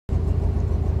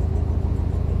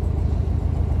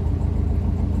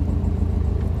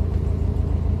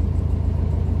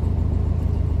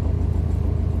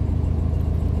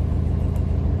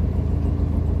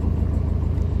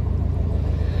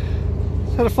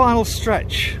final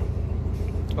stretch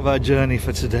of our journey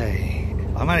for today.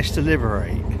 I managed to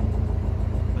liberate,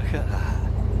 look at that,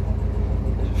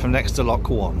 from next to Lock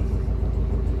 1.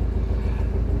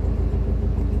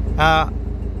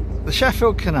 The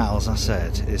Sheffield Canal, as I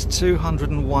said, is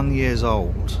 201 years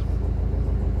old.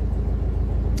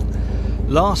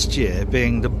 Last year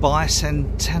being the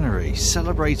bicentenary,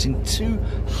 celebrating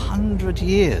 200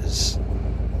 years.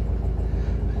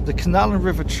 The Canal and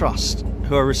River Trust,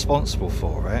 who are responsible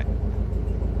for it,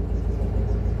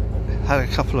 had a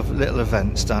couple of little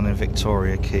events down in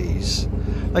Victoria Keys.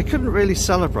 They couldn't really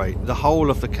celebrate the whole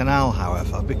of the canal,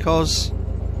 however, because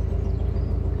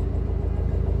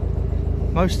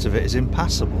most of it is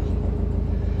impassable.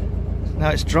 Now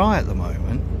it's dry at the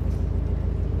moment,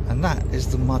 and that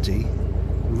is the muddy,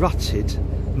 rutted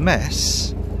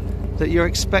mess that you're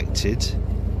expected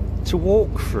to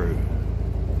walk through.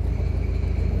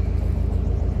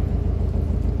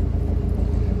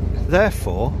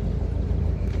 Therefore,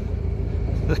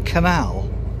 the canal,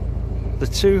 the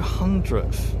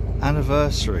 200th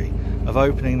anniversary of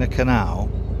opening the canal,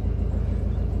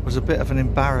 was a bit of an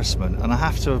embarrassment, and I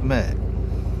have to admit,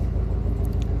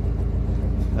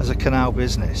 as a canal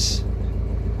business,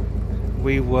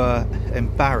 we were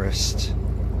embarrassed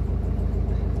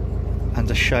and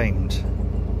ashamed.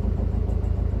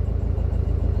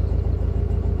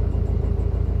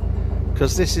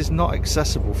 Because this is not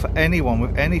accessible for anyone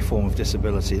with any form of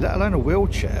disability, let alone a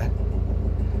wheelchair.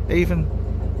 Even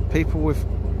people with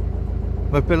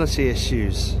mobility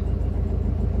issues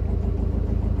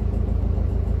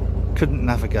couldn't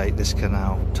navigate this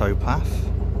canal towpath.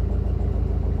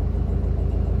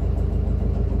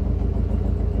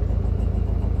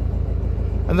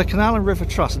 And the Canal and River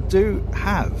Trust do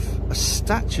have a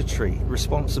statutory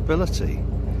responsibility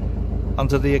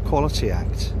under the Equality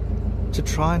Act to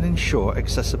try and ensure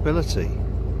accessibility.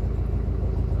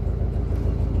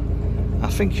 I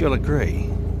think you'll agree,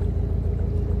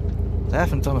 they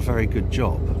haven't done a very good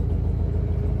job.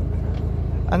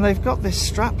 And they've got this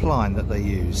strap line that they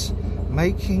use,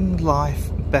 making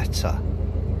life better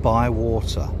by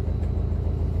water.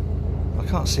 I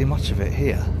can't see much of it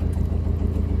here.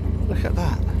 Look at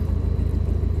that.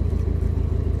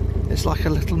 It's like a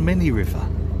little mini river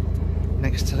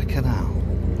next to the canal.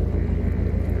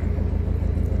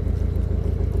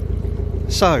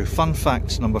 So, fun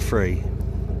fact number 3.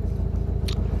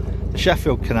 The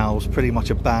Sheffield Canal was pretty much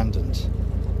abandoned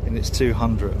in its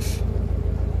 200th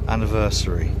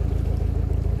anniversary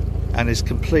and is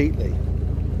completely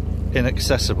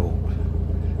inaccessible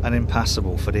and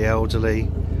impassable for the elderly,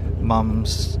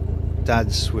 mums,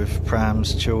 dads with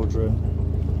prams,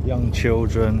 children, young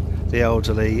children, the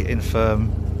elderly, infirm,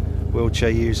 wheelchair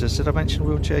users. Did I mention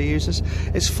wheelchair users?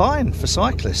 It's fine for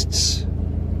cyclists.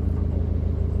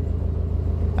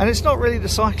 And it's not really the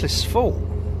cyclist's fault.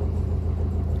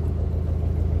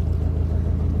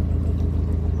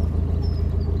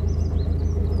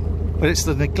 But it's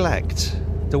the neglect,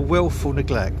 the willful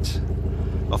neglect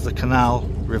of the Canal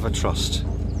River Trust.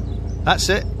 That's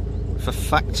it for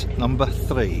fact number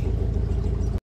 3.